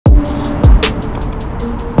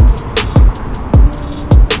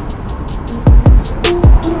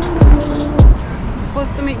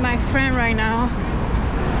friend right now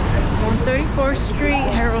on 34th Street,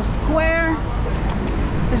 Herald Square.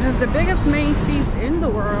 This is the biggest Macy's in the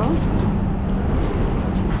world.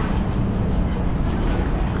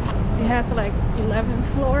 It has like 11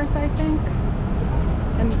 floors, I think,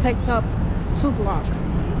 and it takes up 2 blocks.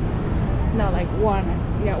 No, like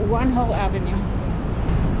one whole avenue.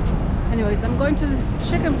 Anyways, I'm going to this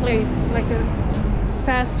chicken place, like a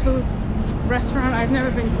fast food restaurant. I've never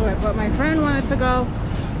been to it, but my friend wanted to go.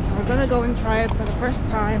 We're gonna go and try it for the first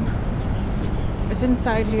time. It's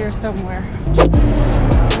inside here somewhere. What's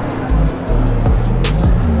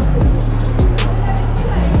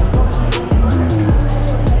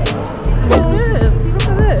this? Look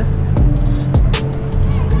at this.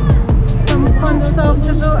 Some fun stuff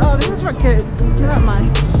to do. Oh, this is for kids, not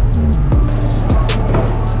mine.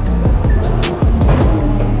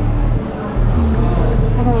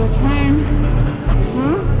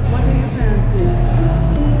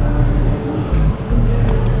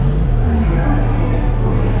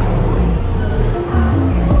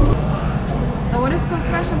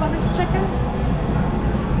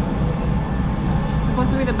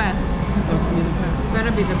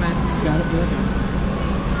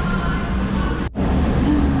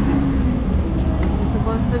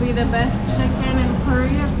 The best chicken in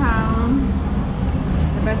Koreatown.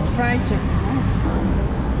 The best fried chicken.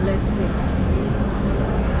 Let's see.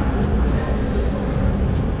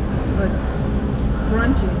 But it's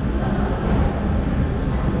crunchy.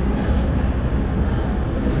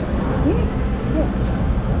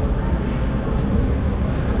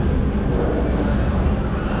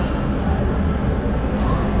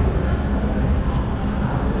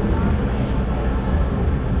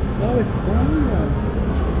 Oh, it's donuts.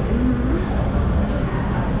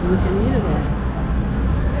 We can eat it all.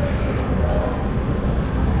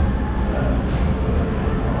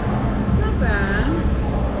 It's not bad.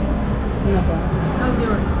 Not bad. How's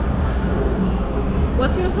yours?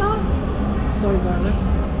 What's your sauce? Soy garlic.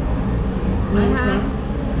 I had.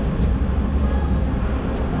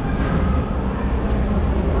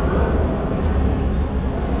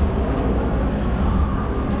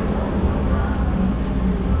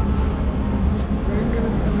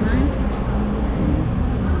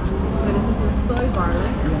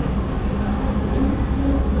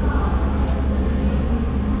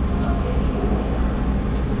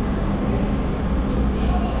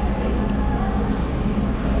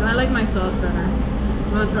 Sauce better.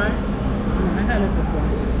 You want to try? No, I had it before.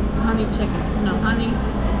 It's honey chicken. No, honey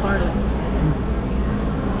garlic.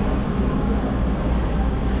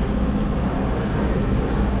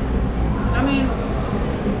 I mean,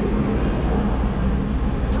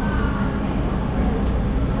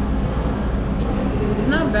 it's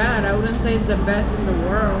not bad. I wouldn't say it's the best in the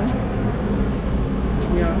world.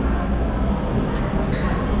 Yeah.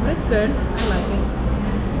 But it's good. I like it.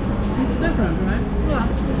 It's different, right? Yeah.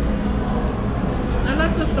 I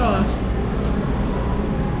like the sauce.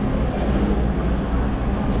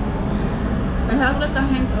 It has like a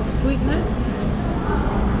hint of sweetness.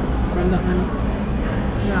 From the honey.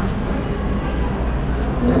 Yeah.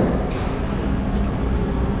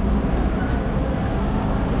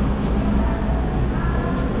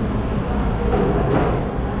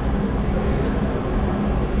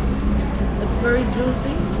 It's very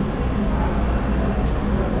juicy.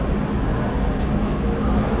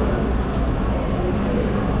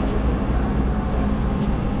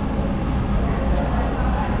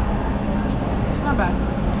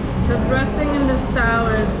 The dressing in the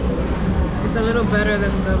salad is a little better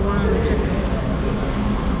than the one on the chicken.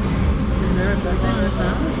 Is there a dressing on the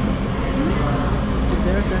salad? Mm-hmm. Is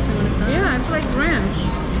there a dressing on the salad? Yeah, it's like ranch.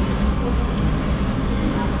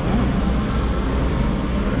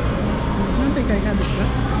 I don't think I had the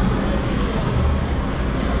dressing.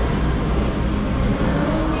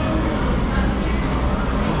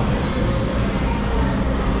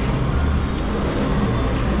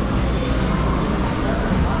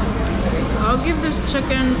 I'll give this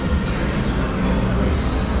chicken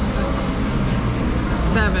a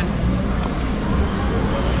 7.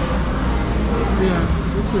 Yeah,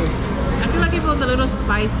 okay. I feel like if it was a little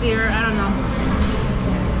spicier, I don't know.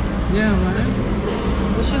 Yeah, right?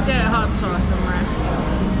 We should get hot sauce somewhere.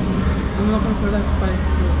 I'm looking for that spice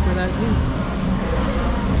too, for that heat.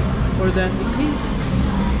 For that heat.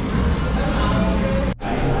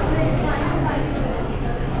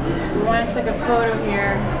 We want to take a photo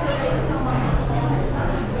here,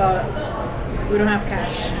 but we don't have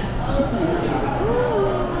cash. I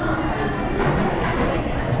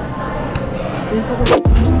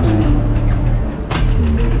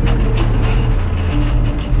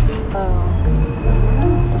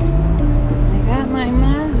got my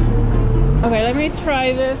Okay, let me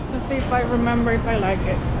try this to see if I remember if I like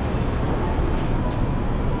it.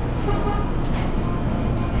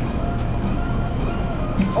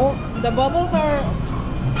 Oh, the bubbles are,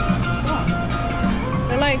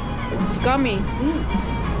 they're like gummies.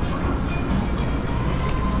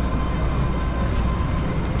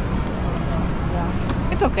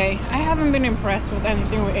 Yeah, it's okay. I haven't been impressed with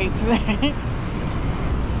anything we ate today.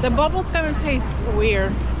 The bubbles kind of taste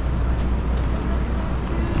weird.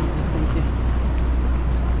 Thank you.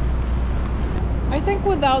 I think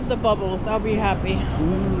without the bubbles, I'll be happy.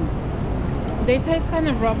 They taste kind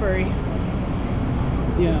of rubbery.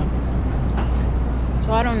 Yeah.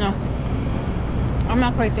 So I don't know. I'm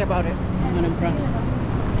not crazy about it. I'm not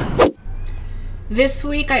impressed. This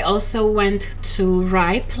week I also went to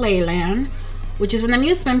Rye Playland, which is an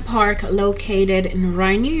amusement park located in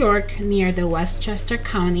Rye, New York, near the Westchester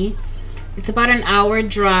County. It's about an hour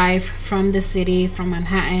drive from the city, from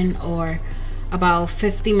Manhattan, or about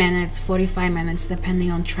 50 minutes, 45 minutes, depending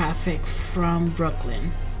on traffic, from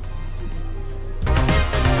Brooklyn.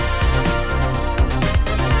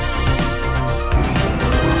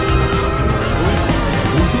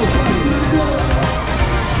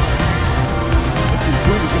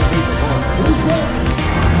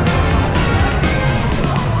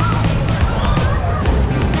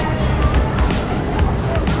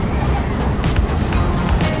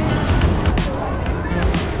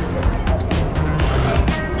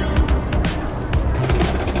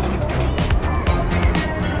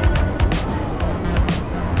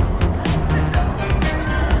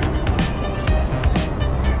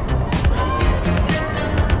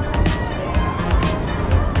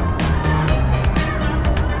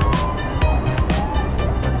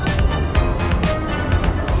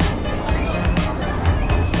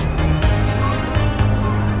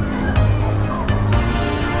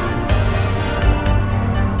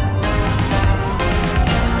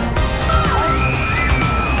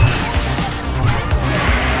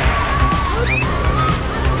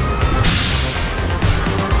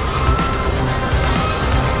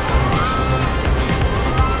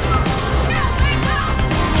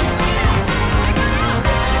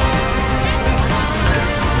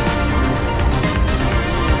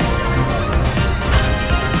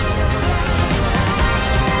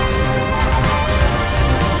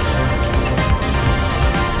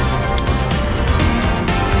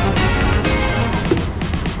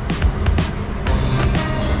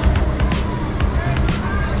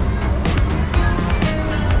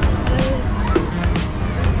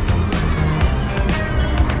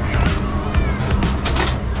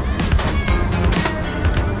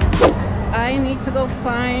 I need to go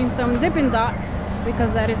find some Dippin' Dots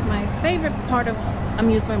because that is my favorite part of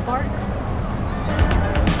amusement parks.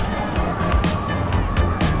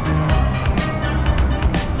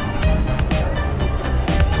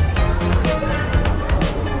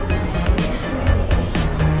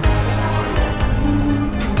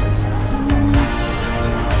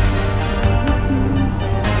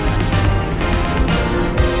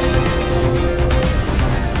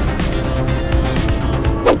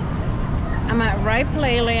 Rye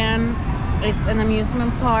Playland. It's an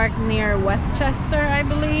amusement park near Westchester, I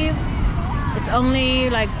believe. It's only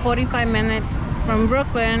like 45 minutes from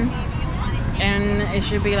Brooklyn, and it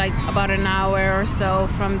should be like about an hour or so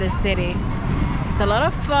from the city. It's a lot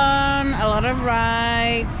of fun, a lot of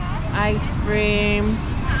rides, ice cream.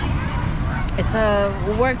 It's a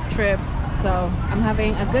work trip, so I'm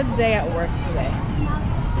having a good day at work today.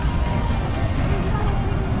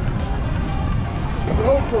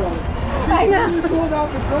 GoPro. I know. You pulled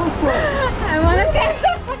out the GoPro. I want to get